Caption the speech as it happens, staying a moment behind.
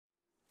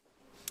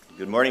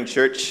Good morning,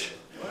 church.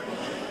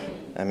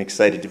 I'm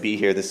excited to be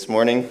here this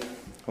morning.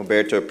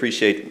 Roberto,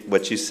 appreciate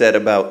what you said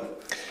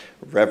about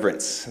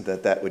reverence,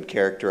 that would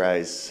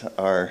characterize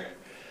our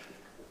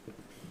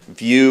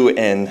view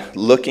and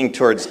looking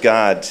towards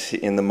God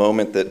in the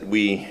moments that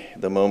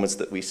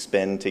we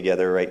spend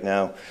together right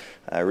now.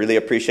 I really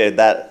appreciated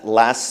that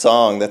last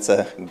song. That's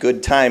a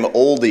good time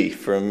oldie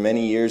from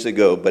many years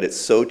ago, but it's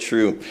so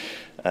true.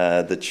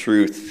 The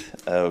truth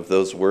of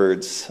those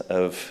words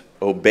of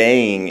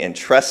obeying and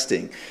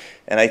trusting.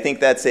 And I think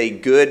that's a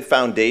good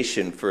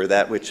foundation for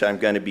that which I'm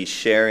going to be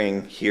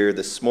sharing here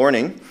this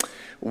morning.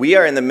 We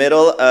are in the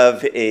middle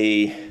of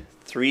a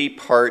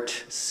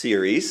 3-part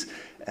series.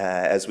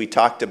 As we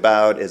talked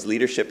about as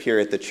leadership here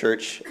at the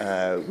church,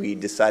 we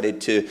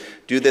decided to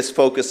do this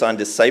focus on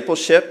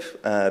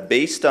discipleship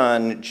based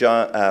on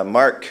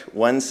Mark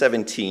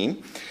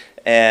 1:17.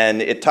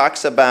 And it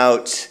talks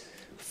about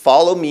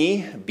follow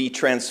me, be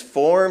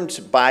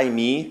transformed by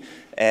me,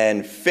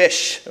 and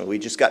fish. We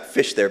just got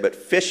fish there, but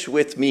fish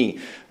with me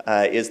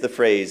is the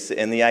phrase.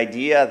 And the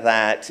idea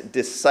that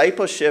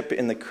discipleship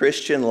in the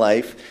Christian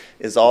life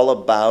is all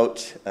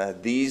about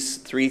these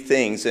 3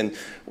 things. And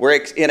we're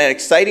in an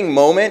exciting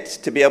moment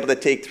to be able to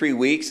take 3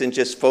 weeks and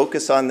just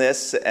focus on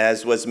this.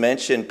 As was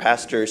mentioned,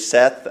 Pastor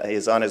Seth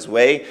is on his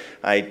way.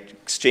 I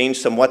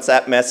exchanged some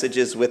WhatsApp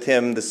messages with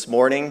him this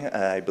morning.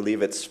 I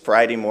believe it's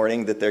Friday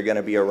morning that they're going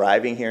to be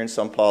arriving here in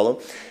São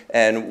Paulo.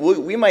 And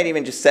we might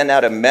even just send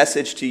out a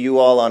message to you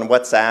all on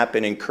WhatsApp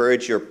and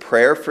encourage your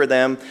prayer for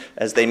them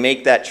as they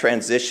make that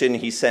transition.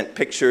 He sent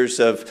pictures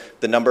of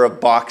the number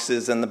of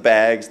boxes and the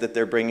bags that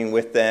they're bringing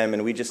with them,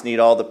 and we just need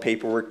all the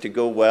paperwork to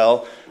go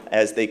well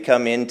as they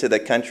come into the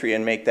country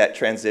and make that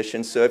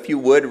transition. So if you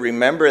would,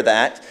 remember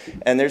that.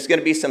 And there's going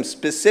to be some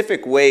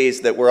specific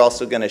ways that we're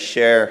also going to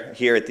share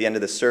here at the end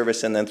of the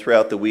service and then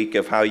throughout the week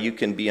of how you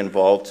can be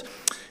involved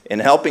in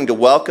helping to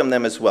welcome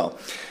them as well.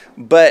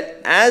 But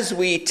as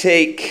we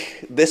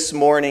take this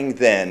morning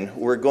then,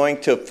 we're going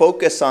to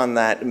focus on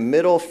that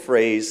middle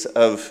phrase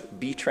of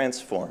be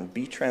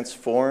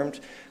transformed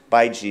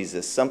by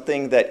Jesus,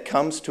 something that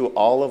comes to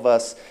all of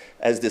us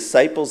as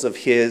disciples of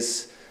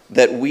His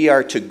that we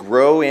are to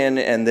grow in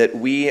and that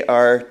we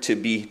are to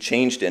be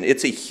changed in.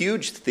 It's a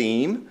huge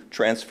theme,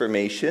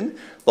 transformation.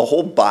 The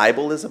whole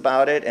Bible is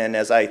about it, and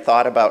as I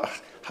thought about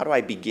how do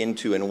I begin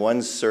to, in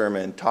one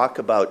sermon, talk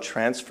about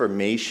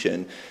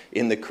transformation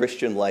in the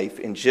Christian life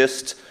in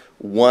just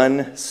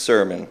one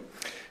sermon?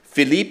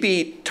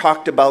 Felipe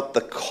talked about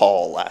the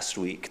call last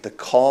week, the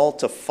call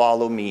to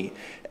follow me,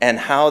 and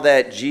how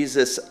that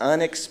Jesus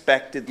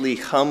unexpectedly,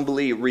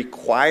 humbly,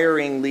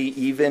 requiringly,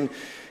 even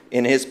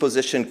in his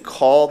position,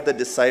 called the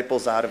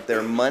disciples out of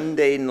their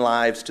mundane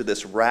lives to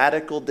this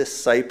radical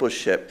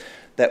discipleship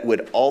that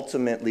would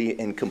ultimately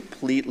and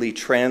completely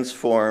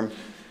transform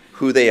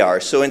who they are.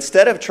 So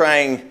instead of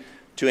trying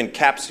to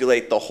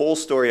encapsulate the whole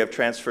story of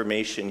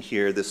transformation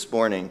here this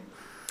morning,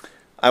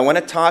 I want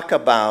to talk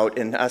about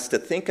and us to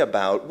think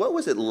about what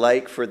was it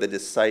like for the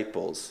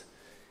disciples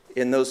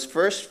in those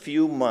first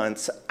few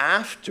months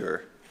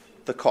after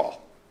the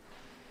call.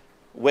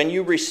 When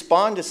you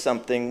respond to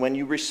something, when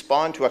you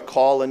respond to a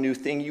call, a new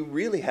thing, you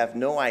really have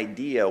no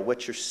idea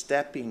what you're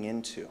stepping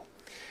into.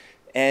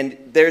 And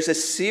there's a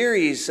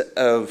series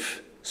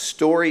of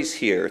stories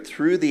here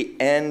through the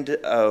end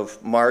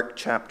of Mark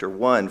chapter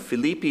 1.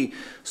 Felipe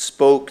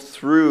spoke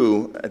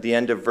through the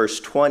end of verse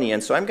 20,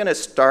 and so I'm going to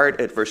start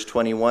at verse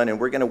 21, and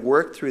we're going to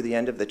work through the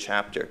end of the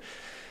chapter.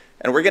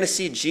 And we're going to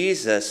see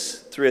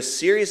Jesus, through a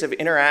series of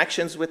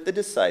interactions with the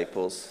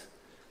disciples,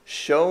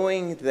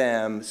 showing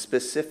them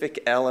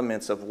specific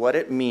elements of what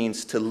it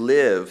means to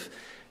live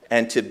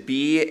and to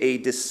be a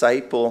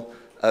disciple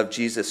of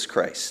Jesus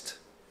Christ.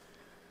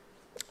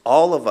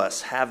 All of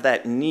us have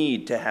that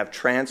need to have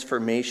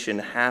transformation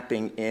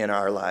happening in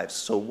our lives.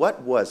 So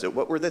what was it?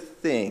 What were the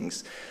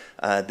things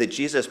that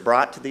Jesus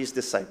brought to these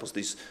disciples,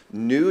 these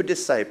new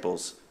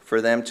disciples,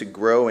 for them to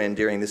grow in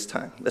during this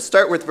time? Let's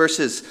start with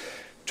verses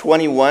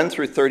 21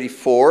 through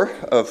 34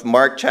 of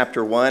Mark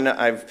chapter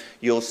 1.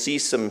 You'll see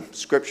some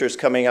scriptures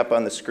coming up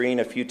on the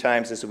screen a few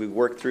times as we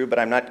work through, but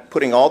I'm not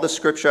putting all the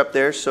scripture up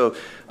there, so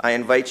I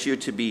invite you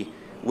to be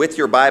with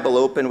your Bible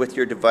open, with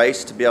your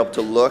device, to be able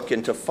to look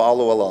and to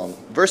follow along.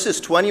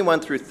 Verses 21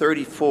 through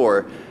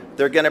 34,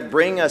 they're going to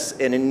bring us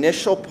an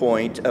initial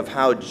point of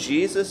how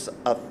Jesus'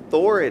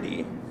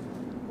 authority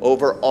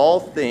over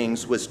all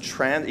things is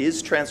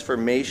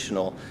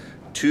transformational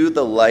to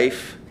the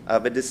life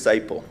of a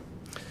disciple.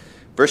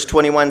 Verse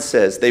 21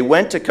 says, "They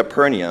went to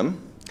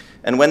Capernaum,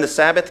 and when the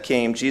Sabbath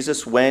came,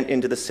 Jesus went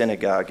into the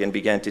synagogue and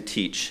began to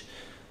teach.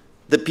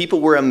 The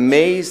people were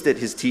amazed at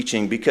his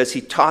teaching because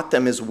he taught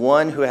them as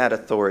one who had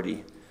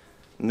authority,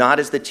 not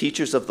as the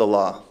teachers of the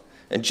law.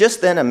 And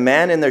just then a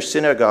man in their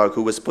synagogue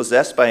who was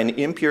possessed by an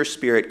impure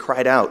spirit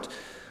cried out,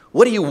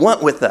 'What do you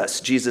want with us,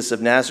 Jesus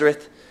of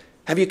Nazareth?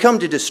 Have you come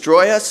to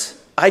destroy us?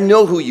 I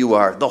know who you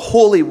are, the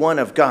Holy One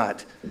of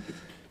God.'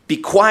 'Be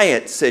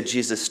quiet,' said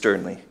Jesus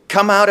sternly.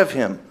 'Come out of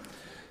him.'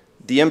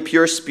 The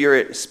impure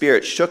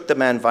spirit shook the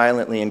man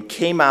violently and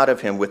came out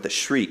of him with a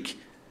shriek.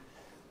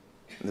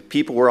 And the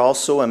people were all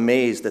so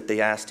amazed that they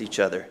asked each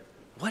other,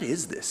 "What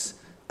is this?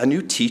 A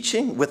new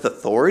teaching with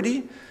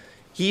authority?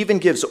 He even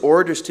gives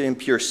orders to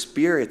impure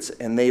spirits,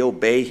 and they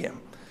obey him."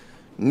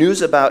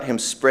 News about him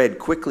spread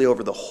quickly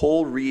over the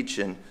whole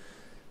region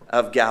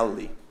of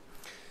Galilee.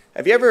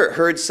 Have you ever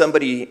heard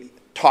somebody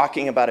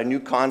talking about a new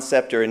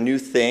concept or a new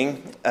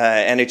thing,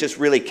 and it just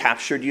really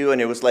captured you,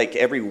 and it was like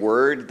every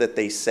word that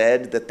they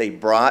said, that they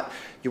brought,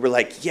 you were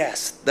like,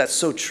 yes, that's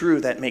so true,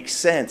 that makes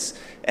sense,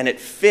 and it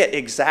fit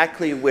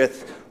exactly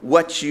with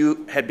what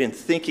you had been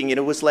thinking, and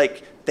it was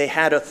like they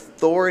had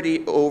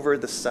authority over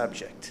the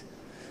subject.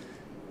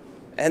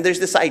 And there's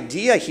this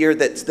idea here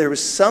that there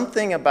was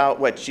something about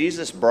what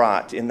Jesus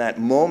brought in that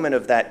moment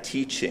of that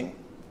teaching,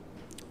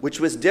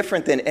 which was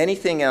different than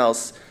anything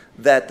else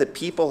that the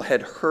people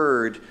had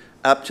heard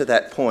up to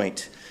that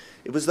point.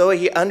 It was though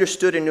he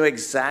understood and knew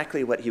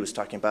exactly what he was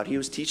talking about. He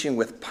was teaching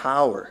with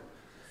power,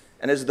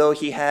 and as though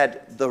he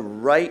had the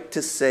right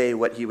to say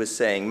what he was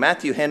saying.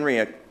 Matthew Henry,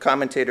 a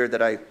commentator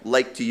that I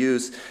like to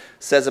use,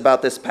 says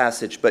about this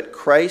passage, "But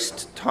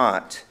Christ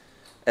taught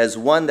as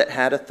one that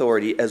had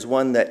authority, as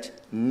one that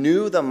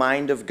knew the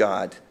mind of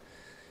God,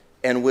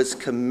 and was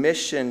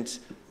commissioned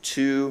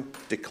to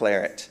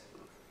declare it."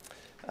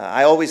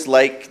 I always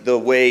like the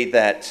way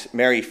that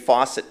Mary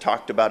Fawcett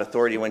talked about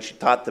authority when she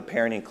taught the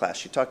parenting class.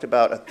 She talked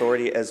about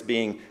authority as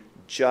being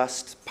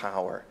just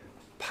power.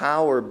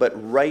 Power, but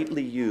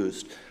rightly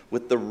used,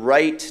 with the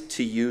right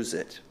to use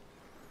it.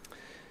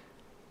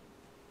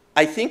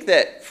 I think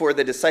that for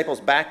the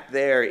disciples back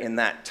there in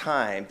that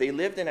time, they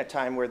lived in a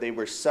time where they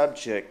were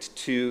subject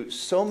to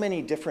so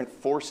many different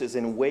forces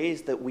in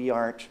ways that we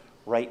aren't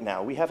right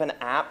now. We have an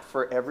app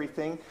for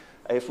everything.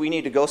 If we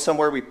need to go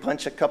somewhere, we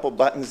punch a couple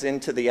buttons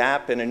into the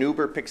app and an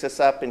Uber picks us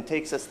up and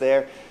takes us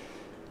there.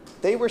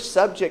 They were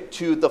subject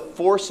to the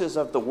forces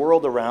of the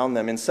world around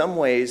them in some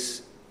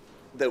ways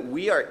that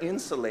we are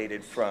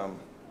insulated from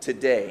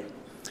today.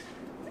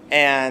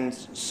 And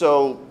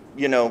so,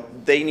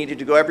 they needed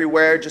to go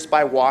everywhere just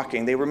by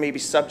walking. They were maybe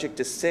subject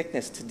to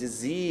sickness, to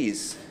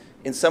disease,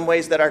 in some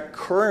ways that our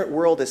current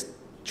world has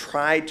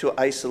tried to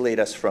isolate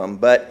us from.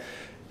 But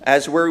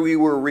as we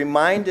were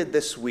reminded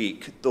this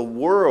week, the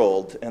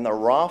world and the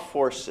raw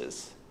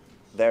forces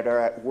that are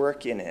at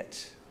work in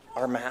it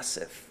are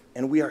massive,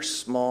 and we are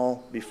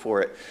small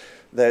before it.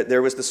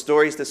 There was the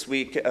stories this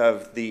week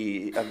of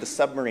the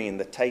submarine,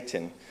 the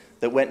Titan,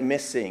 that went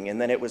missing, and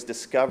then it was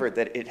discovered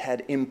that it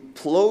had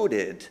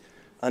imploded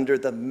under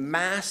the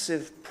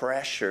massive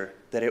pressure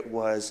that it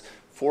was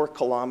 4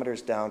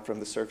 kilometers down from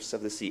the surface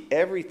of the sea.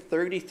 Every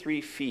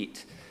 33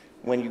 feet,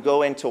 when you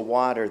go into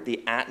water,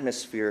 the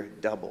atmosphere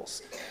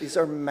doubles. These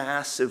are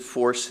massive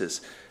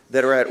forces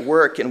that are at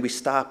work, and we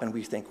stop and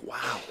we think,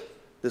 wow,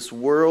 this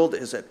world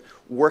is at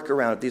work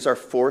around it. These are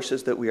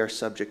forces that we are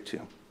subject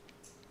to.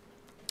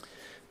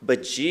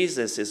 But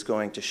Jesus is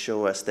going to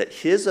show us that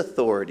his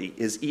authority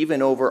is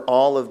even over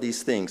all of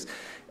these things.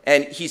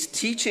 And he's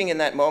teaching in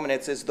that moment.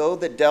 It's as though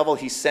the devil,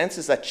 he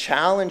senses a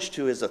challenge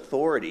to his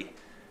authority,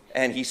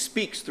 and he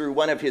speaks through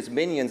one of his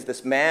minions,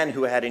 this man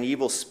who had an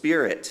evil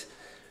spirit,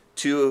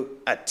 to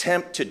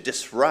attempt to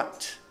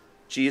disrupt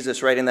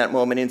Jesus right in that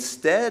moment.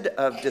 Instead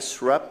of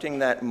disrupting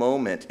that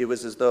moment, it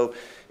was as though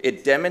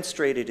it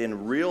demonstrated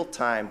in real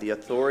time the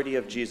authority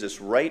of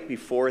Jesus right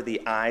before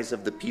the eyes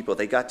of the people.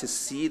 They got to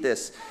see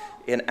this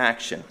in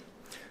action.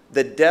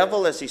 The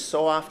devil, as he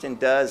so often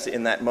does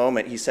in that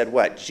moment, he said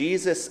what?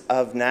 Jesus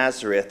of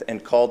Nazareth,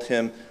 and called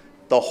him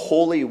the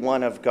Holy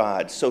One of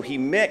God. So he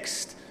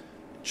mixed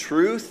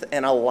truth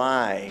and a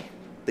lie.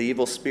 The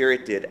evil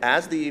spirit did,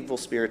 as the evil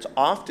spirits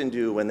often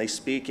do when they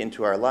speak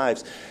into our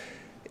lives,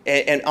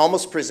 and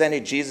almost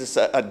presented Jesus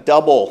a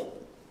double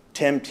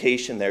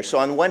temptation there. So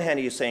on one hand,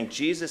 he was saying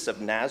Jesus of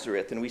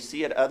Nazareth, and we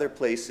see at other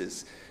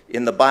places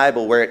in the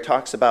Bible where it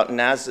talks about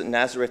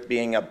Nazareth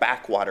being a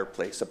backwater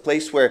place, a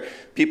place where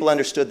people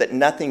understood that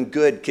nothing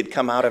good could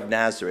come out of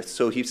Nazareth.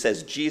 So he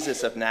says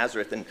Jesus of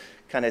Nazareth and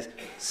kind of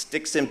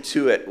sticks him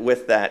to it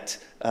with that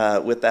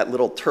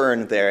little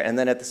turn there. And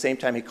then at the same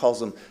time, he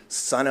calls him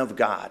Son of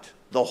God,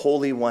 the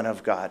Holy One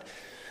of God.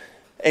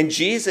 And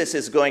Jesus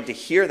is going to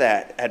hear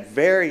that at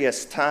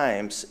various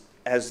times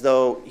as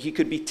though he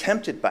could be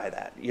tempted by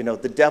that.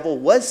 The devil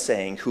was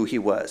saying who he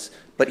was,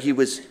 but he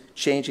was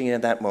changing it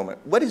in that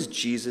moment. What does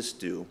Jesus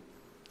do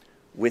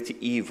with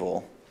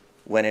evil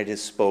when it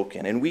is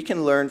spoken? And we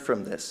can learn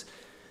from this.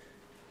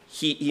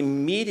 He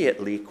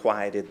immediately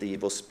quieted the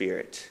evil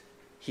spirit.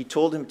 He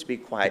told him to be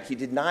quiet. He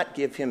did not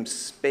give him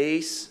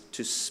space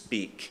to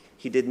speak.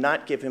 He did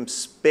not give him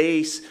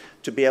space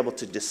to be able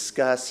to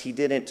discuss. He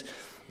didn't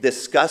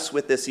discuss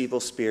with this evil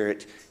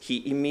spirit.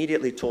 He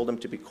immediately told him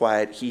to be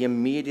quiet. He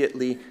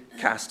immediately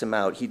cast him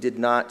out. He did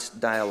not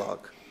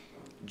dialogue.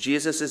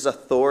 Jesus'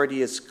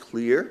 authority is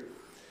clear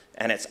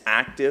and it's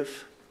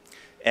active.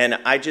 And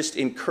I just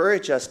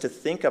encourage us to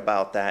think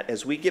about that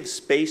as we give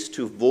space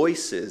to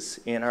voices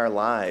in our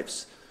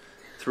lives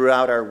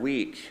throughout our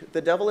week.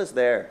 The devil is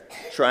there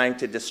trying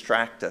to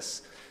distract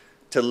us,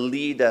 to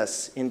lead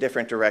us in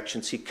different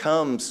directions. He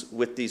comes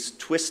with these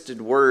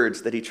twisted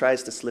words that he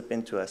tries to slip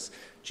into us.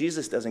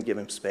 Jesus doesn't give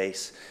him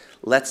space.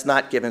 Let's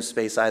not give him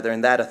space either.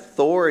 And that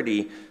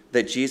authority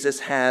that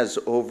Jesus has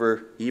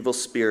over evil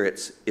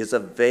spirits is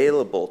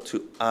available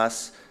to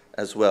us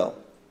as well.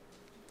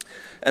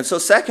 And so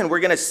second, we're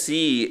going to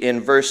see in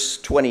verse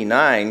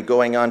 29,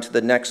 going on to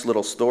the next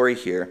little story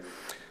here,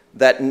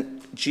 that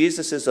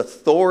Jesus'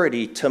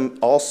 authority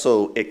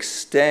also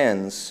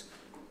extends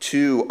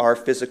to our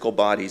physical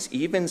bodies.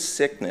 Even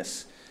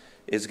sickness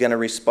is going to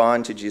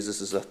respond to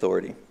Jesus'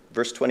 authority.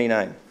 Verse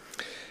 29.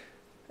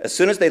 As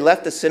soon as they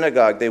left the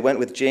synagogue, they went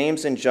with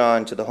James and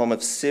John to the home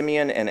of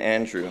Simeon and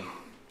Andrew.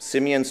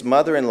 Simeon's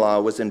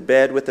mother-in-law was in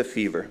bed with a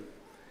fever,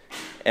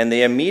 and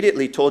they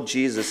immediately told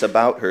Jesus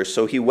about her.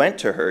 So he went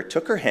to her,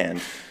 took her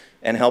hand,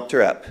 and helped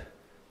her up.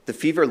 The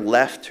fever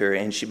left her,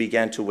 and she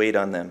began to wait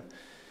on them.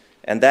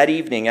 And that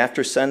evening,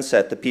 after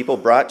sunset, the people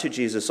brought to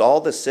Jesus all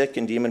the sick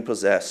and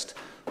demon-possessed.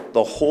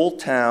 The whole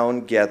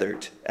town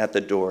gathered at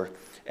the door,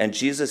 and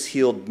Jesus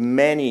healed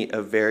many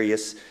of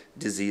various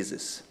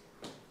diseases.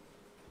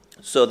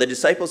 So the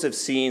disciples have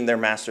seen their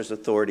master's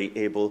authority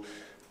able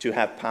to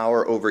have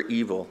power over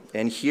evil.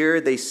 And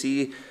here they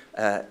see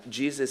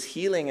Jesus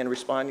healing and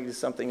responding to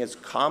something as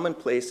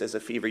commonplace as a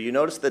fever. You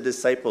notice the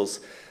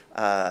disciples,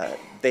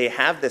 they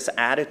have this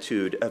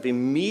attitude of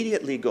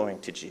immediately going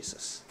to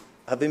Jesus,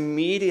 of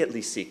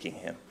immediately seeking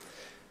him,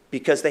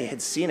 because they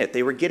had seen it.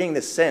 They were getting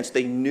the sense.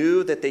 They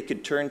knew that they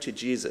could turn to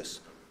Jesus.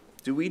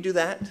 Do we do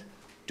that?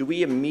 Do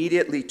we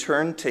immediately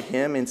turn to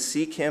him and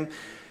seek him?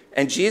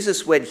 And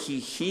Jesus, when he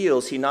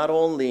heals, he not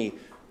only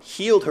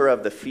healed her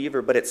of the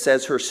fever, but it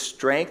says her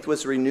strength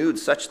was renewed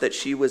such that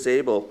she was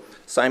able,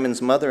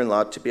 Simon's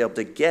mother-in-law, to be able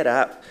to get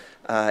up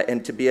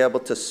and to be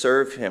able to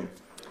serve him.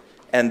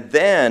 And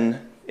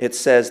then it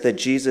says that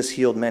Jesus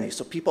healed many.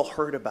 So people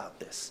heard about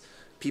this.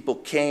 People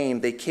came,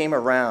 they came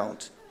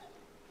around.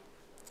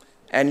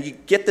 And you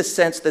get the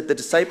sense that the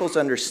disciples'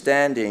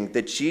 understanding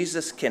that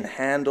Jesus can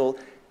handle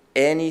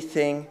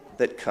anything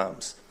that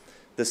comes.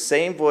 The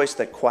same voice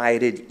that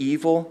quieted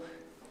evil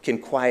can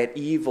quiet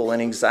evil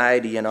and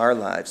anxiety in our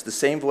lives. The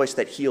same voice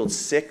that healed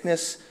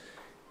sickness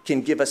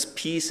can give us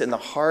peace in the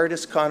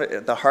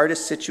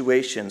hardest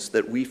situations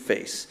that we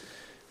face.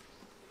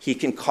 He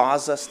can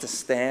cause us to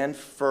stand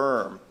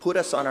firm, put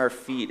us on our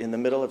feet in the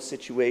middle of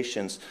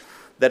situations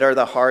that are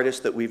the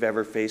hardest that we've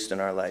ever faced in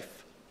our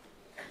life.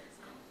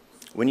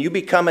 When you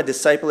become a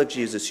disciple of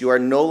Jesus, you are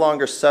no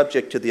longer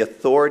subject to the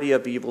authority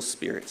of evil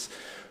spirits,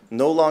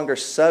 no longer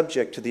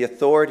subject to the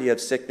authority of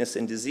sickness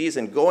and disease.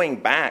 And going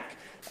back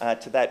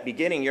to that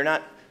beginning, you're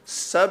not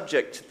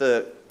subject to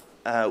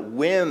the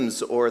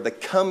whims or the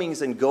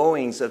comings and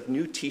goings of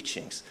new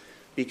teachings,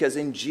 because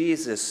in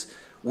Jesus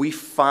we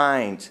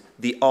find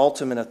the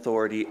ultimate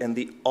authority and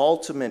the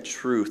ultimate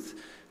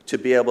truth to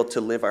be able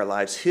to live our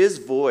lives. His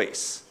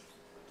voice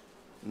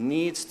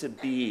needs to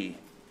be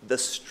the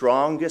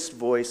strongest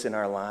voice in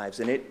our lives,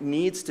 and it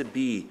needs to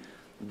be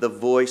the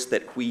voice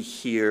that we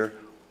hear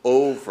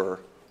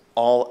over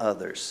all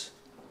others.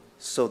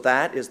 So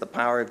that is the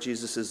power of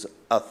Jesus'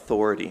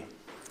 authority.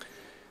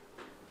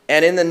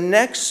 And in the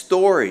next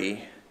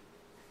story,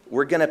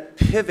 we're going to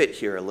pivot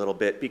here a little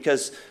bit,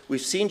 because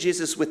we've seen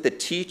Jesus with the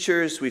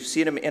teachers, we've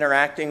seen him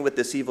interacting with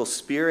this evil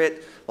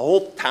spirit, the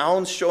whole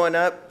town's showing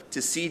up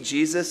to see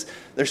Jesus.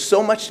 There's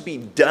so much to be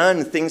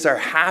done, things are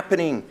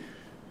happening,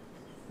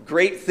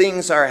 great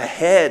things are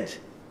ahead.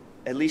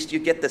 At least you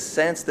get the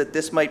sense that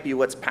this might be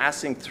what's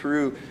passing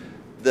through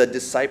the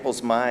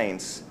disciples'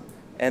 minds.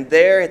 And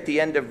there at the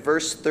end of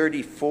verse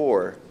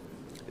 34,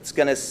 it's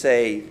going to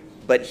say,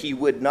 but he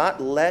would not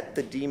let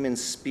the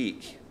demons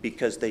speak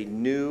because they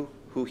knew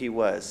who he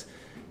was.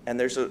 And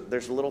there's a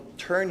little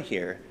turn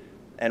here,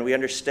 and we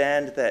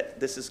understand that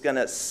this is going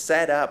to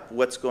set up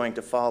what's going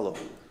to follow.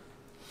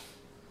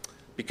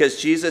 Because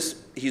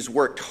Jesus, he's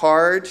worked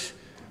hard,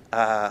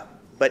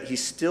 but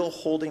he's still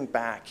holding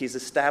back. He's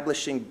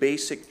establishing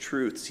basic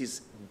truths. He's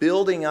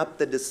building up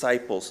the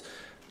disciples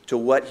to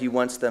what he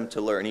wants them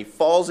to learn. He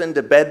falls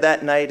into bed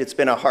that night. It's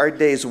been a hard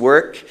day's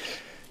work.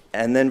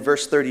 And then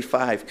verse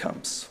 35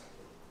 comes.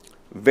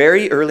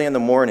 Very early in the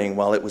morning,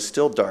 while it was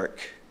still dark,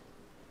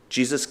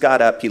 Jesus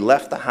got up, he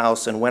left the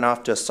house, and went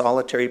off to a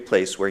solitary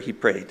place where he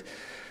prayed.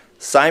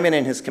 Simon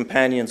and his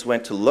companions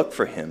went to look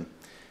for him.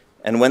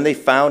 And when they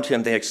found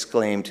him, they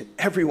exclaimed,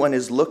 "Everyone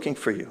is looking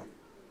for you."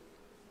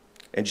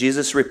 And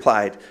Jesus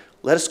replied,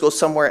 "Let us go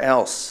somewhere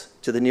else,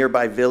 to the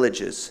nearby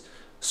villages,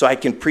 so I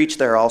can preach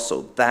there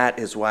also. That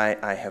is why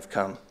I have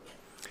come."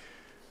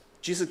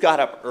 Jesus got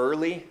up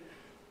early.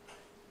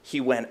 He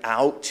went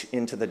out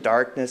into the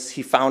darkness.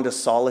 He found a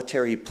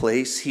solitary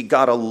place. He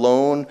got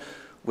alone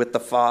with the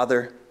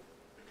Father.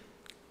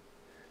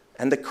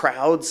 And the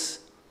crowds,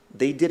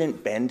 they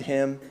didn't bend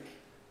him.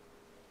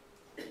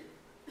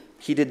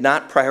 He did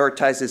not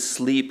prioritize his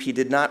sleep. He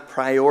did not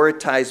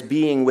prioritize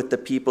being with the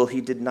people. He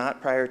did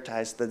not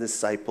prioritize the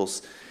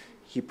disciples.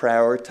 He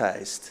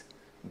prioritized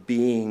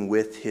being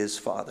with his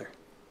Father.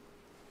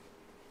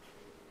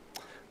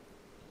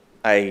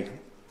 I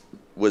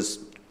was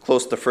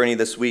close to Fernie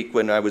this week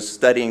when I was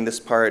studying this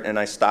part, and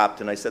I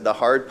stopped and I said, the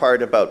hard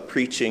part about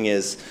preaching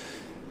is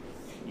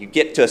you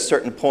get to a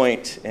certain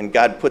point and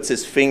God puts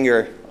his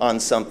finger on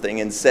something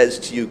and says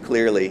to you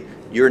clearly,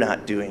 you're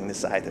not doing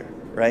this either,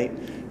 right?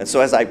 And so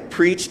as I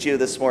preach to you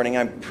this morning,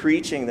 I'm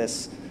preaching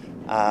this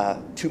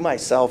to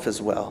myself as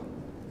well.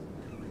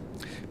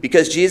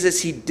 Because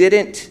Jesus, he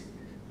didn't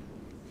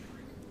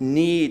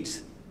need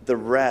the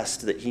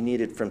rest that he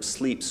needed from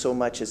sleep so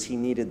much as he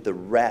needed the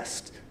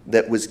rest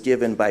that was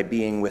given by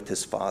being with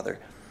his Father.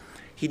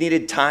 He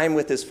needed time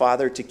with his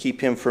Father to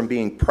keep him from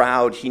being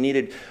proud. He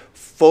needed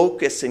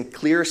focus and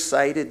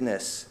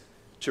clear-sightedness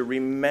to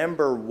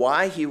remember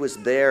why he was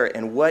there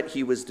and what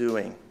he was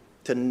doing,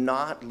 to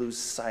not lose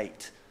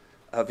sight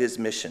of his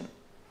mission.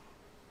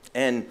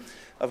 And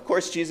of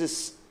course,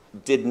 Jesus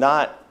did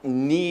not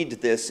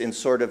need this in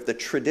sort of the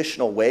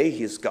traditional way.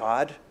 He's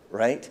God,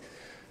 right?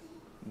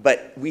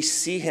 But we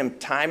see him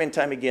time and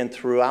time again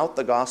throughout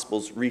the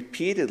Gospels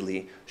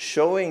repeatedly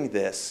showing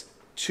this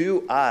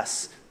to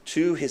us,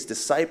 to his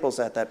disciples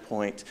at that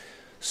point,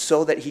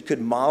 so that he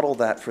could model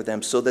that for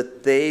them, so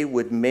that they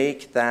would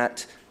make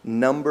that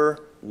number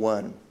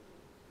one.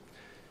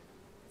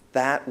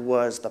 That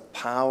was the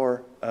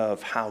power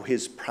of how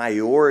his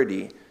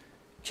priority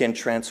can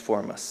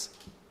transform us.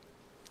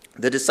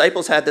 The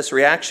disciples had this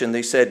reaction.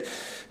 They said,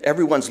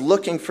 everyone's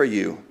looking for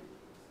you.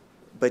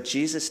 But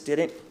Jesus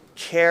didn't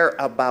care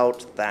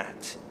about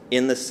that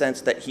in the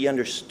sense that he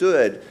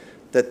understood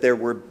that there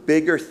were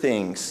bigger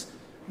things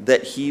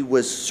that he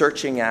was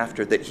searching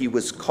after, that he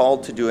was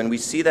called to do. And we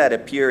see that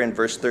appear in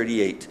verse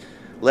 38.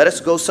 Let us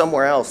go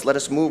somewhere else. Let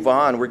us move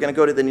on. We're going to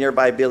go to the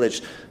nearby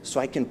village so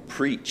I can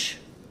preach,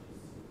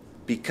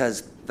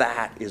 because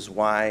that is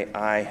why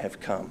I have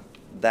come.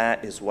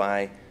 That is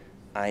why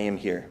I am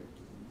here.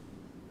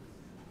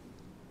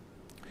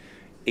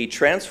 A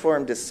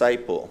transformed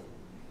disciple,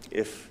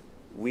 if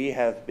we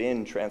have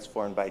been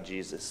transformed by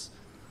Jesus,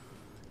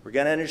 we're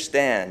going to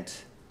understand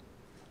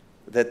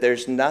that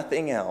there's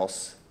nothing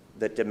else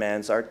that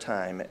demands our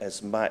time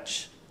as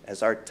much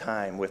as our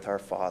time with our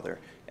Father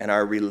and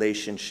our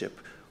relationship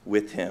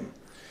with him.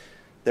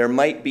 There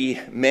might be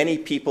many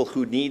people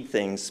who need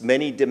things,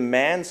 many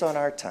demands on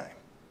our time,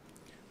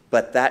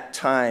 but that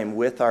time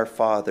with our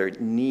Father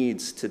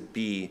needs to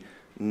be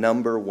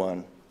number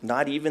one.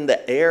 Not even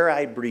the air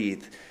I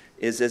breathe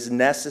is as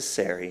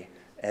necessary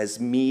as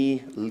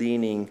me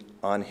leaning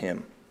on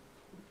him.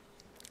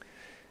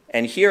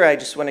 And here I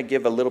just want to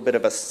give a little bit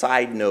of a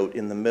side note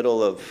in the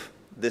middle of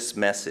this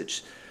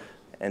message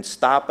and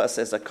stop us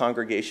as a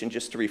congregation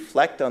just to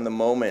reflect on the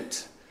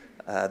moment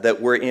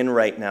that we're in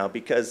right now,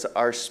 because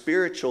our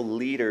spiritual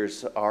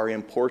leaders are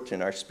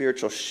important. Our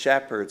spiritual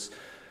shepherds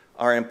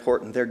are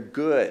important. They're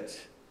good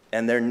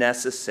and they're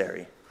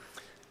necessary.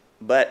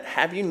 But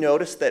have you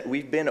noticed that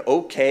we've been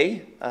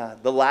okay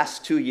the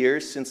last 2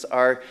 years since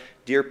our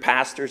dear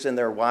pastors and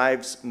their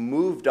wives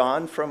moved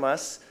on from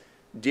us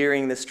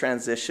during this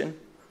transition?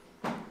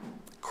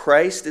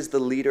 Christ is the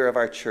leader of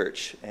our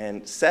church,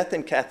 and Seth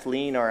and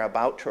Kathleen are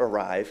about to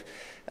arrive.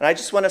 And I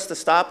just want us to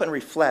stop and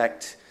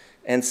reflect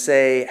and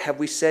say, have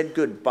we said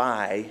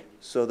goodbye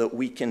so that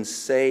we can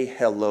say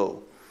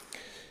hello?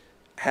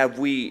 Have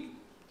we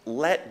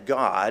let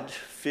God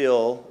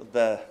fill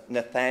the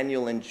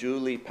Nathaniel and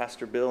Julie,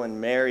 Pastor Bill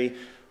and Mary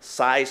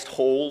sized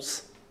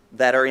holes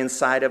that are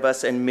inside of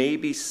us, and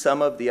maybe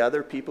some of the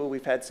other people?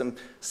 We've had some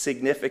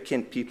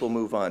significant people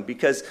move on,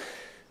 because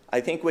I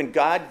think when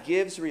God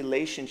gives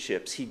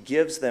relationships, he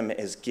gives them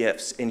as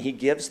gifts, and he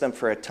gives them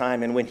for a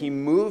time. And when he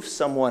moves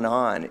someone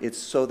on, it's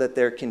so that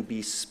there can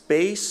be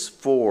space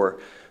for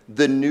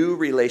the new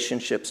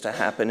relationships to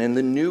happen and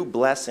the new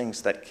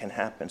blessings that can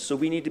happen. So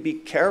we need to be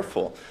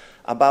careful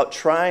about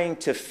trying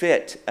to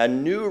fit a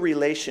new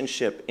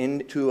relationship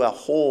into a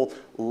hole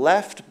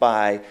left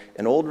by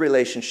an old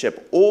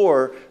relationship,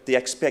 or the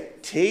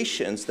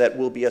expectations that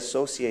will be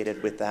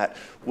associated with that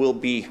will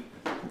be,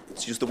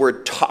 let's use the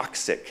word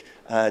toxic,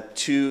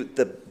 to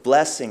the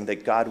blessing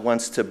that God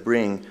wants to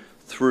bring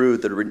through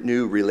the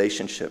new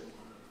relationship.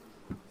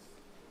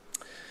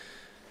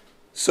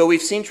 So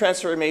we've seen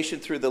transformation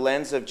through the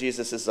lens of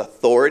Jesus'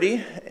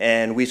 authority,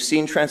 and we've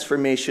seen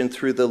transformation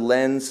through the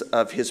lens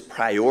of his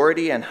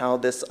priority and how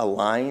this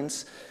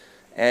aligns.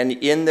 And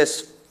in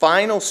this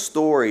final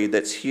story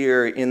that's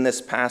here in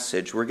this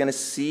passage, we're going to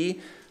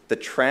see the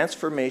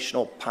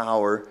transformational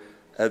power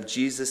of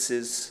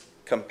Jesus'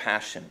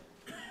 compassion.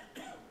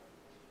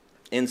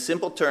 In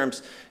simple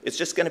terms, it's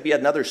just going to be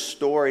another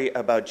story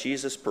about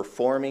Jesus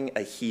performing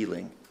a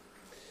healing.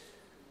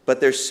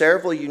 But there's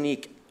several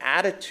unique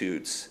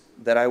attitudes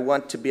that I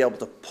want to be able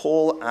to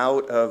pull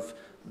out of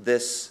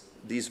these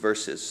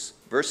verses.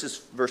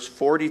 Verse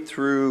 40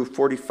 through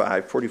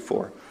 45,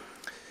 44.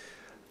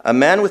 A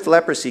man with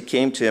leprosy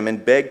came to him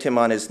and begged him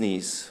on his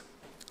knees,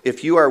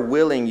 "If you are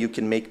willing, you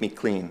can make me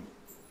clean."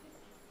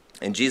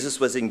 And Jesus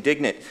was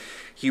indignant.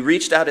 He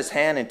reached out his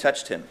hand and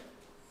touched him.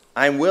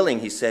 "I'm willing,"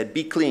 he said,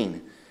 "be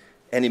clean."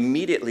 And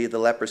immediately the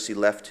leprosy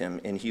left him,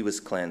 and he was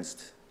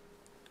cleansed.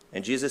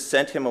 And Jesus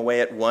sent him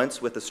away at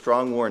once with a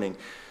strong warning.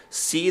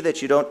 "See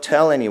that you don't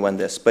tell anyone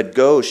this, but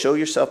go, show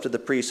yourself to the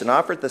priest, and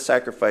offer the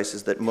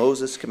sacrifices that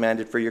Moses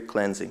commanded for your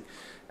cleansing,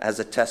 as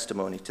a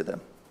testimony to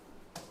them.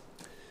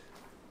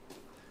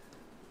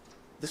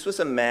 This was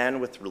a man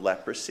with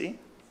leprosy,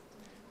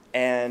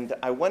 and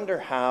I wonder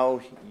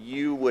how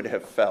you would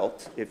have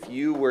felt if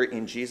you were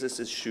in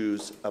Jesus'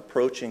 shoes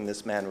approaching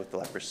this man with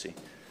leprosy.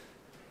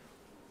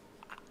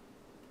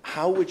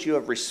 How would you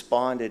have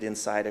responded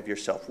inside of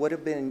yourself? What would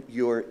have been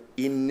your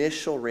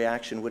initial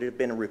reaction? Would it have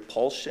been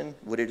repulsion?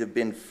 Would it have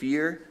been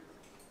fear?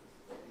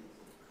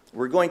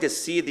 We're going to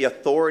see the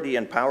authority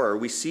and power.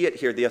 We see it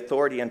here, the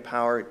authority and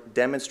power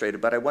demonstrated,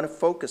 but I want to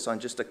focus on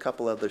just a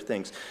couple other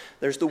things.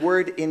 There's the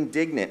word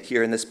indignant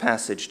here in this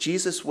passage.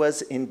 Jesus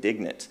was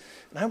indignant.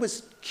 And I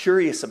was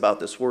curious about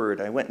this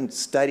word. I went and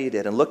studied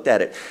it and looked at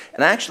it.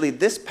 And actually,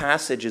 this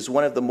passage is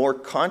one of the more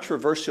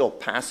controversial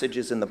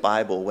passages in the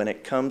Bible when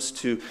it comes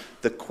to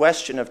the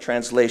question of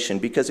translation.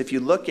 Because if you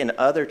look in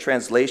other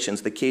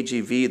translations, the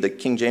KJV, the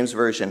King James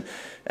Version,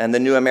 and the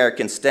New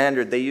American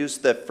Standard, they use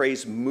the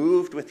phrase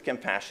moved with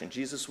compassion.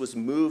 Jesus was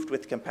moved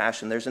with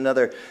compassion. There's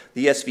another,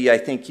 the ESV, I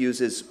think,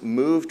 uses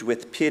moved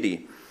with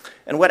pity.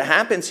 And what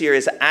happens here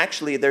is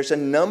actually there's a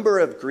number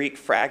of Greek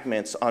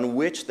fragments on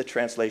which the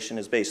translation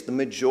is based. The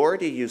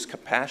majority use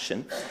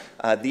compassion.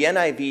 The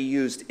NIV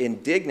used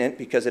indignant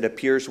because it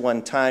appears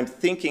one time,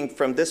 thinking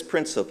from this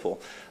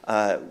principle.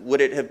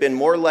 Would it have been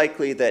more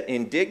likely that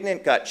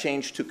indignant got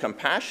changed to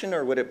compassion,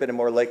 or would it have been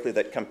more likely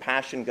that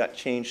compassion got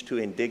changed to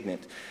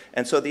indignant?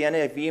 And so the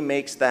NIV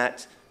makes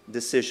that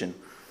decision.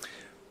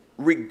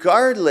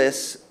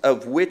 Regardless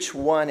of which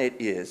one it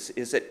is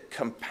it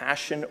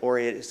compassion or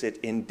is it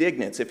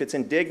indignance? If it's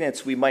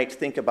indignance, we might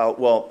think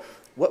about, well,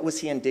 what was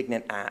he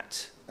indignant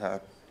at?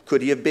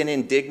 Could he have been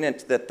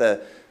indignant that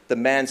the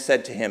man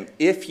said to him,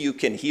 if you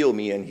can heal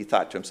me? And he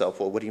thought to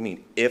himself, well, what do you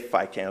mean, if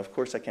I can? Of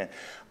course I can.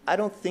 I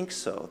don't think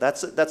so.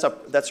 That's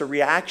a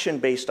reaction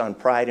based on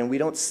pride, and we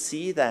don't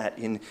see that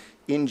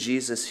in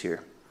Jesus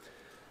here.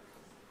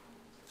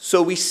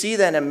 So we see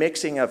then a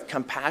mixing of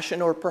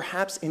compassion or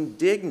perhaps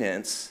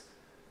indignance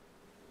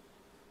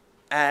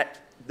at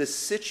the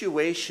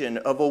situation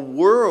of a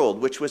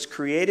world which was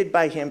created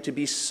by him to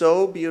be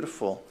so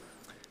beautiful,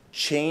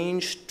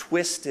 changed,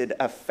 twisted,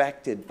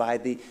 affected by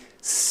the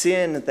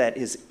sin that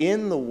is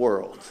in the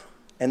world,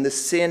 and the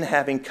sin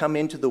having come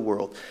into the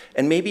world,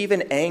 and maybe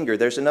even anger.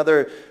 There's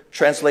another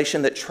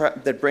translation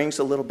that brings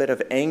a little bit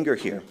of anger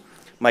here.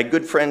 My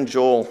good friend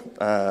Joel,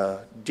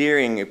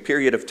 during a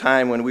period of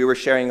time when we were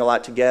sharing a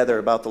lot together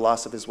about the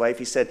loss of his wife,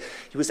 he said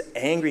he was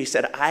angry. He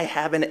said, I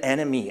have an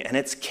enemy, and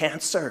it's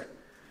cancer.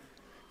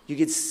 You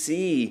could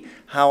see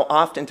how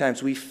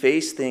oftentimes we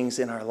face things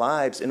in our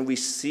lives, and we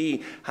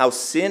see how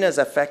sin has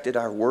affected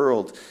our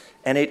world.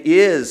 And it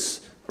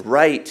is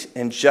right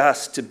and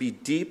just to be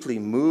deeply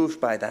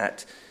moved by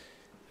that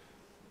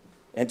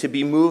and to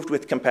be moved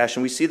with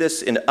compassion. We see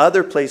this in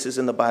other places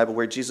in the Bible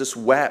where Jesus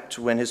wept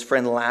when his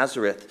friend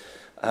Lazarus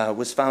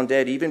was found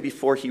dead, even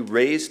before he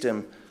raised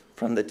him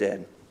from the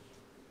dead.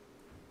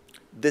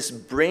 This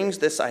brings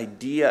this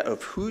idea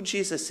of who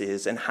Jesus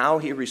is and how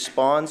he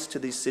responds to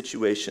these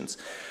situations.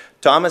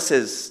 Thomas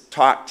has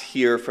talked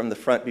here from the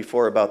front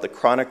before about the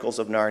Chronicles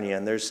of Narnia,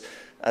 and there's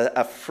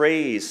a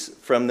phrase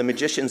from The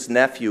Magician's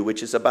Nephew,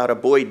 which is about a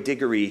boy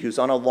Diggory who's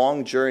on a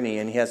long journey,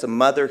 and he has a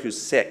mother who's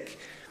sick.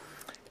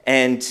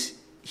 And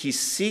he's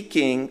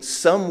seeking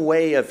some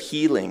way of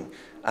healing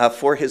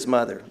for his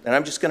mother. And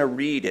I'm just going to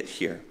read it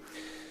here.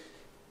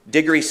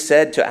 Diggory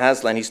said to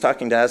Aslan, he's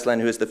talking to Aslan,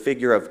 who is the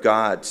figure of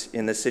God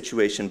in this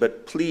situation,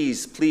 but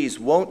please,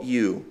 won't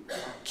you?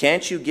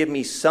 Can't you give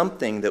me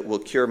something that will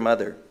cure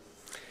mother?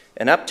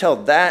 And up till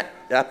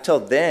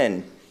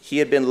then, he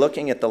had been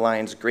looking at the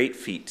lion's great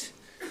feet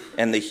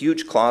and the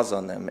huge claws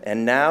on them.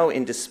 And now,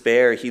 in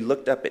despair, he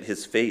looked up at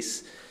his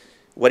face.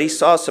 What he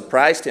saw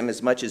surprised him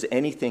as much as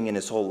anything in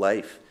his whole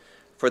life.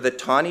 For the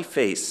tawny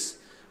face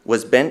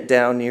was bent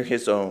down near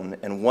his own,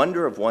 and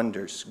wonder of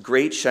wonders,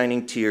 great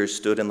shining tears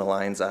stood in the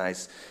lion's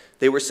eyes.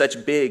 They were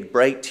such big,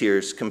 bright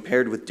tears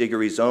compared with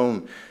Diggory's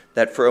own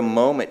that for a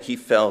moment he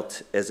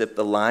felt as if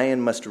the lion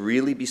must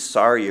really be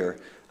sorrier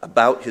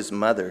about his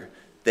mother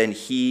than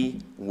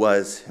he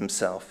was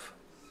himself.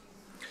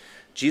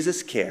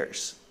 Jesus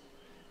cares.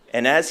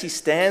 And as he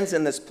stands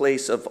in this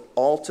place of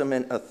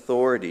ultimate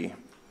authority,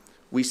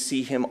 we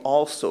see him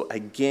also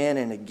again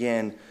and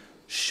again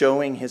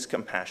showing his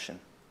compassion.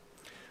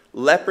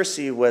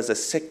 Leprosy was a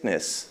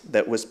sickness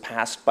that was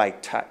passed by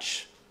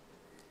touch.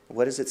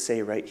 What does it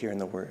say right here in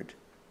the word?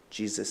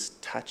 Jesus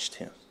touched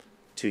him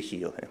to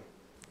heal him.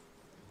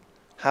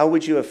 How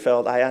would you have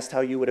felt? I asked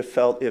how you would have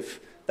felt if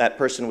that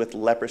person with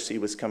leprosy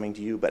was coming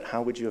to you, but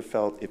how would you have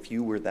felt if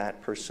you were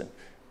that person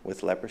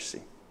with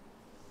leprosy?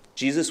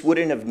 Jesus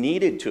wouldn't have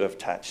needed to have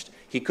touched.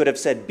 He could have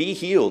said, be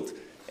healed,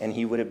 and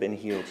he would have been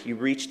healed. He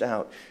reached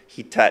out.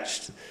 He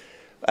touched.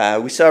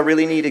 We saw a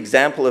really neat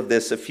example of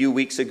this a few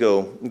weeks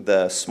ago.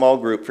 The small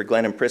group for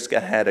Glenn and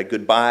Priska had a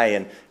goodbye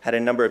and had a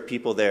number of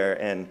people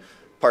there. And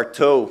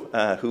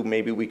Parteau, who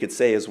maybe we could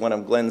say is one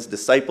of Glenn's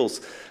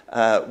disciples,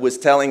 was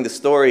telling the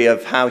story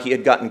of how he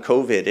had gotten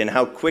COVID and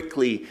how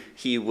quickly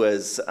he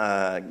was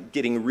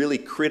getting really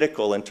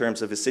critical in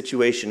terms of his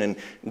situation. And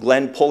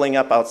Glenn pulling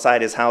up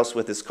outside his house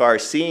with his car,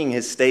 seeing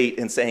his state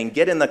and saying,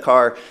 get in the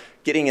car,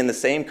 getting in the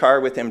same car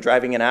with him,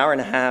 driving an hour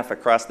and a half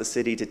across the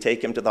city to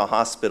take him to the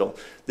hospital.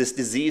 This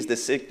disease,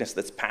 this sickness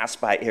that's passed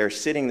by air,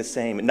 sitting the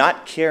same,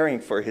 not caring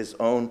for his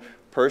own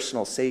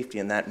personal safety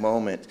in that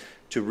moment,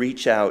 to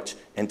reach out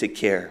and to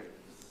care.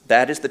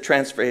 That is the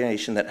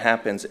transformation that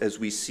happens as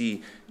we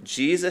see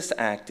Jesus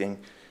acting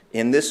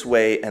in this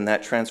way and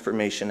that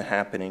transformation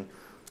happening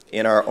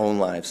in our own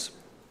lives.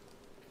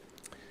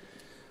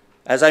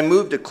 As I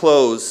moved to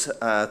close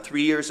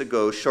 3 years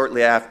ago,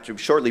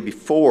 shortly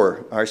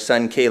before our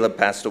son Caleb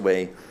passed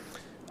away,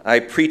 I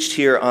preached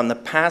here on the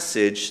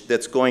passage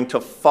that's going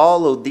to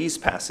follow these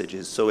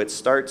passages. So it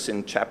starts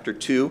in chapter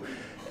 2,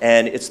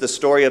 and it's the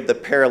story of the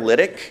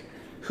paralytic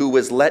who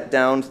was let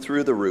down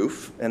through the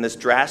roof, and this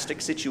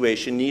drastic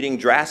situation needing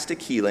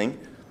drastic healing.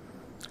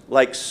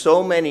 Like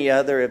so many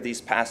other of these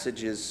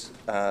passages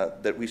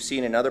that we've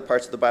seen in other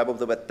parts of the Bible,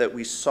 but that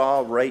we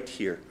saw right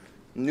here.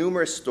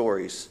 Numerous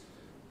stories.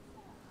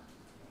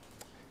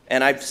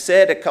 And I've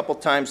said a couple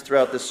times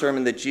throughout the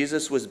sermon that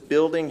Jesus was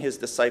building his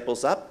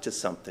disciples up to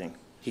something.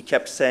 He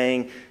kept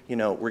saying,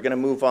 we're going to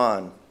move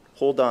on.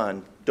 Hold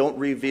on. Don't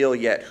reveal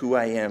yet who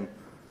I am.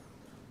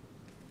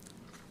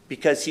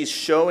 Because he's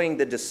showing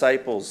the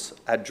disciples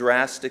a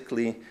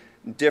drastically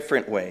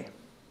different way.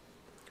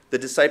 The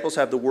disciples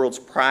have the world's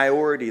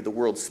priority, the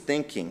world's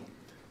thinking,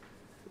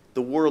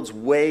 the world's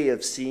way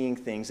of seeing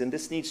things, and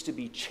this needs to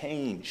be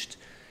changed.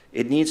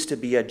 It needs to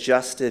be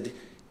adjusted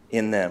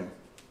in them.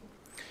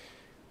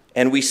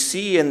 And we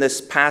see in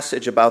this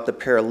passage about the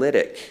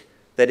paralytic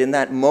that in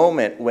that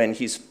moment when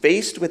he's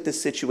faced with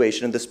this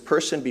situation and this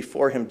person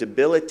before him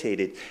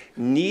debilitated,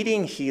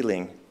 needing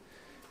healing,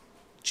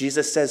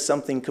 Jesus says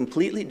something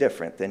completely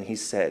different than he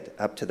said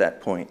up to that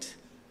point.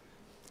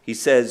 He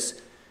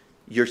says,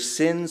 your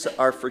sins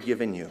are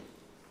forgiven you.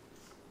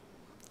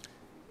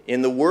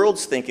 In the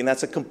world's thinking,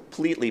 that's a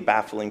completely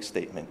baffling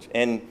statement.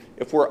 And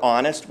if we're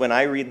honest, when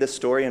I read this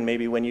story, and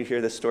maybe when you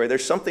hear this story,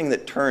 there's something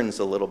that turns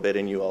a little bit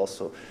in you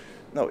also.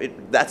 No,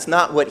 that's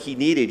not what he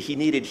needed. He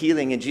needed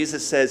healing, and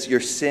Jesus says,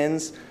 your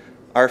sins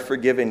are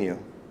forgiven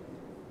you.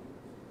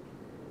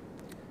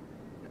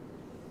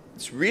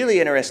 It's really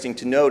interesting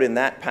to note in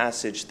that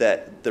passage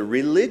that the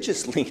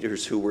religious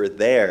leaders who were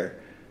there,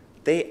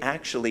 they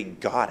actually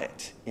got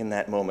it in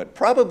that moment,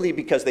 probably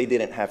because they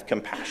didn't have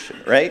compassion,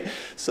 right?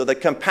 So the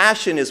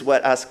compassion is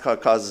what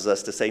causes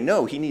us to say,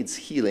 no, he needs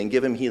healing,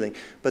 give him healing.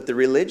 But the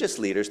religious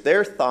leaders,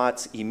 their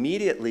thoughts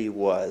immediately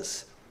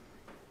was,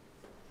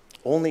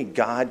 only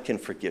God can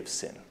forgive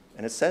sin.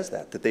 And it says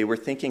that they were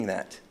thinking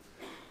that.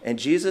 And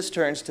Jesus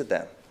turns to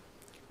them,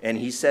 and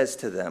he says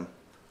to them,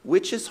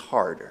 which is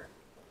harder,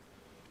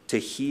 to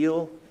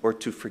heal or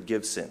to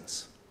forgive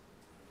sins?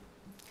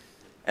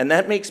 And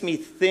that makes me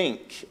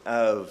think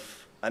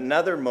of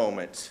another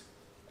moment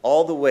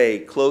all the way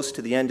close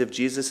to the end of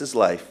Jesus'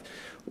 life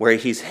where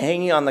he's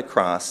hanging on the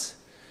cross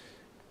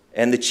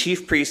and the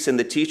chief priests and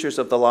the teachers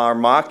of the law are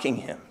mocking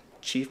him.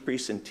 Chief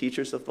priests and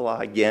teachers of the law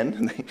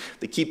again.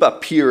 They keep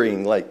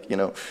appearing like,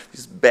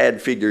 these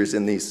bad figures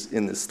in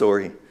this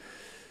story.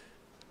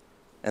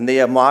 And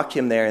they mock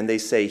him there and they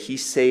say, he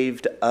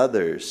saved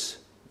others,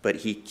 but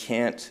he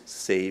can't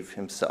save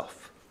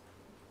himself.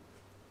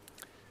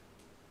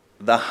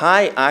 The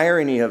high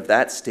irony of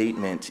that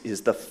statement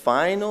is the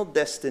final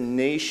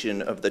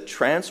destination of the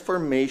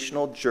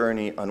transformational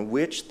journey on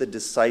which the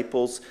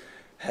disciples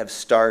have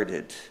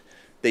started.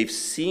 They've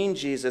seen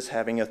Jesus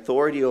having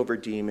authority over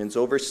demons,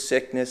 over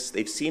sickness.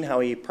 They've seen how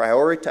he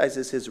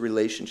prioritizes his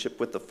relationship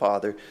with the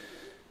Father.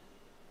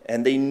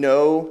 And they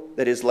know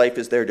that his life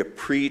is there to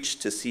preach,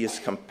 to see his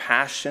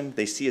compassion.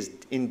 They see his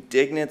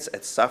indignance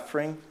at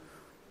suffering.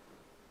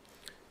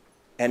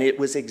 And it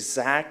was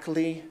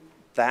exactly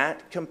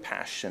that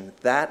compassion,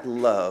 that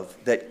love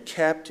that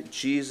kept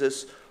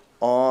Jesus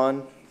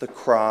on the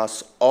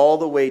cross all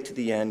the way to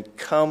the end,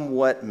 come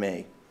what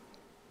may,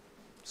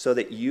 so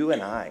that you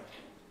and I,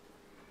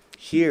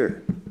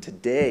 here,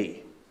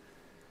 today,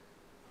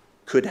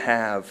 could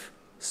have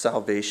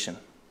salvation.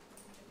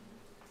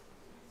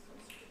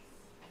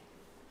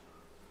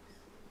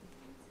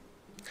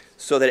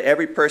 So that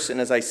every person,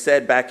 as I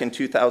said back in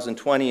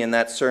 2020 in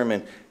that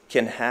sermon,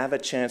 can have a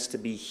chance to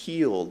be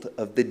healed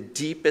of the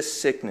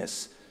deepest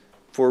sickness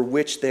for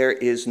which there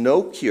is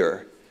no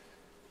cure,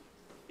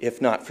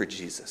 if not for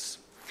Jesus.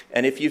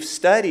 And if you've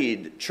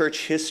studied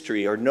church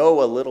history or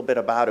know a little bit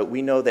about it,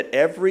 we know that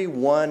every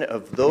one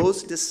of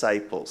those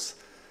disciples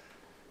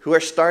who are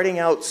starting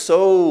out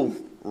so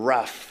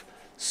rough,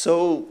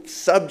 so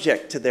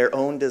subject to their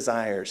own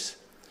desires,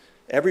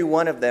 every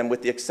one of them,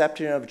 with the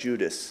exception of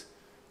Judas,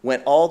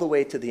 went all the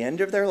way to the end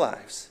of their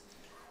lives.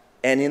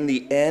 And in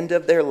the end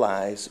of their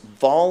lives,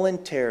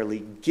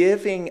 voluntarily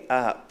giving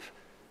up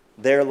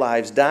their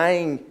lives,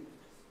 dying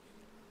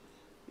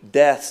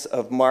deaths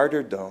of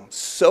martyrdom,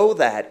 so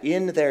that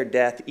in their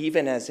death,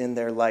 even as in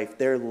their life,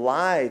 their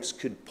lives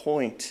could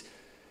point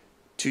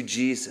to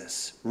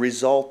Jesus,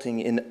 resulting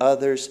in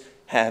others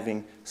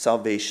having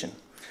salvation.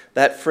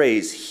 That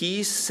phrase,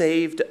 he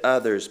saved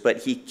others,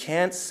 but he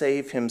can't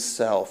save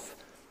himself.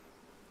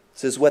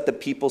 This is what the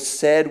people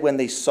said when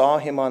they saw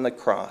him on the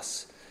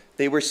cross.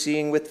 They were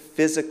seeing with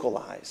physical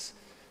eyes.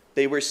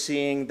 They were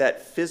seeing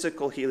that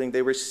physical healing.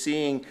 They were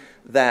seeing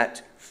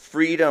that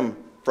freedom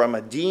from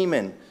a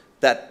demon,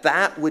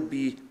 that would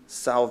be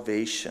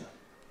salvation.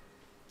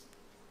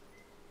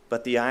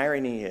 But the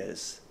irony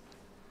is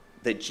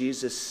that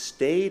Jesus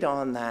stayed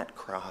on that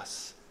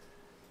cross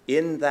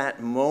in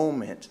that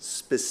moment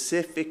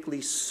specifically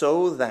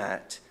so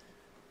that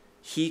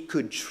he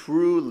could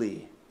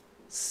truly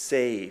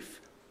save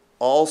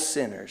all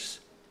sinners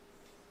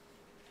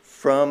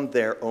from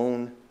their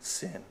own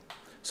sin.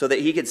 So that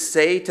he could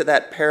say to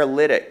that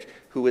paralytic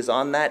who was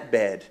on that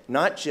bed,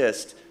 not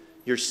just,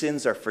 your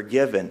sins are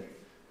forgiven,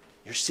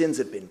 your sins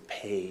have been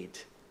paid.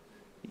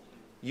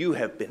 You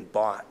have been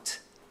bought.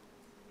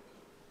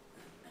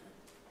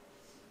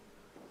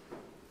 I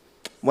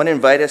want to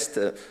invite us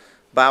to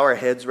bow our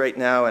heads right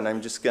now, and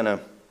I'm just going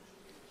to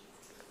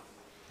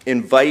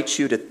invite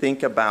you to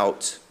think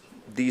about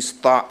these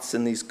thoughts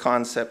and these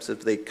concepts as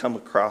they come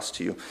across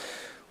to you.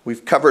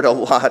 We've covered a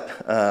lot,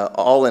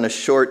 all in a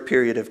short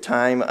period of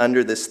time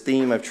under this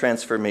theme of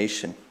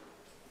transformation.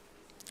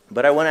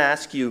 But I want to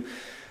ask you,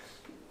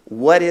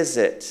 what is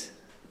it?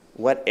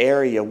 What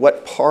area,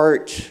 what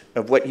part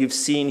of what you've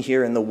seen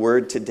here in the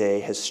Word today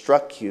has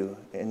struck you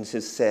and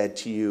has said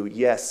to you,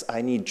 yes,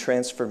 I need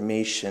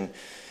transformation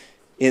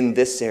in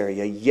this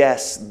area.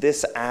 Yes,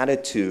 this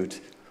attitude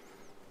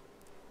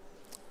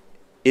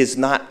is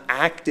not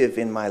active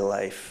in my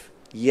life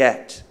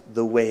yet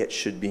the way it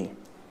should be.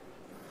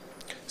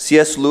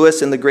 C.S.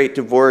 Lewis in The Great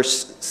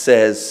Divorce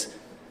says,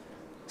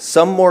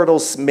 some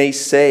mortals may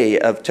say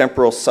of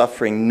temporal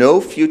suffering,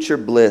 no future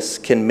bliss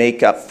can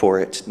make up for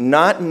it,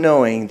 not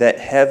knowing that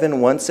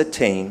heaven once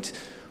attained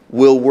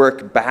will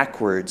work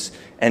backwards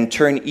and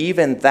turn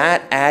even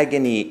that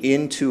agony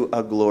into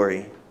a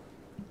glory.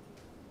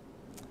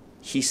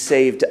 He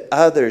saved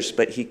others,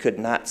 but he could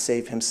not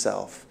save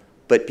himself.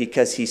 But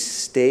because he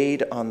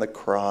stayed on the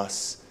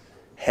cross,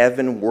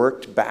 heaven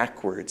worked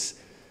backwards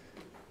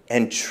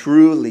and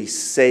truly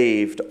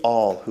saved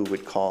all who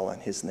would call on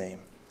his name.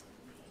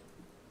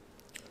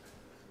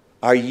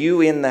 Are you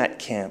in that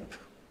camp?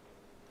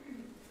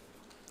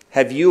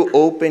 Have you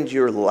opened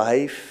your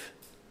life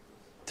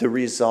to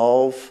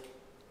resolve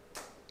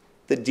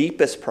the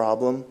deepest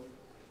problem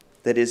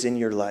that is in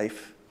your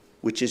life,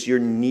 which is your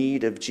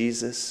need of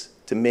Jesus,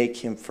 to make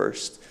him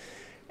first?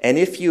 And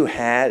if you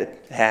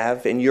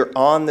have, and you're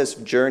on this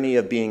journey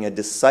of being a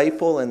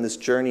disciple and this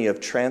journey of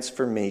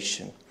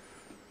transformation,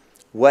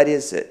 what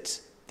is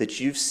it that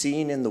you've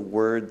seen in the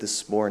Word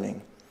this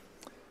morning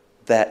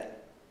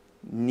that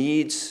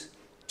needs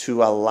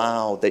to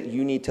allow, that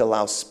you need to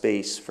allow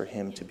space for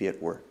him to be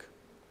at work?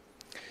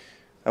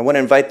 I want to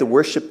invite the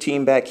worship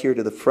team back here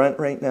to the front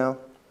right now.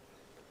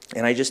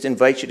 And I just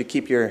invite you to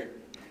keep your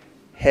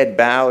head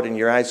bowed and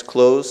your eyes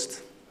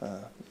closed.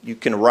 You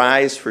can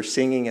rise for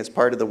singing as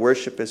part of the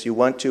worship as you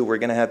want to. We're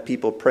going to have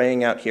people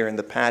praying out here in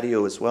the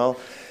patio as well.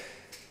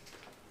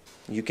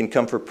 You can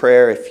come for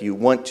prayer if you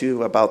want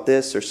to about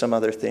this or some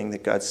other thing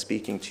that God's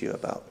speaking to you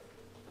about.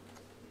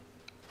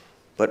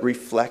 But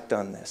reflect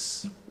on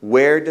this.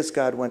 Where does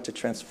God want to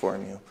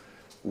transform you?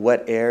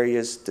 What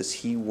areas does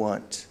he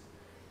want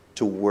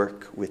to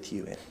work with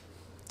you in?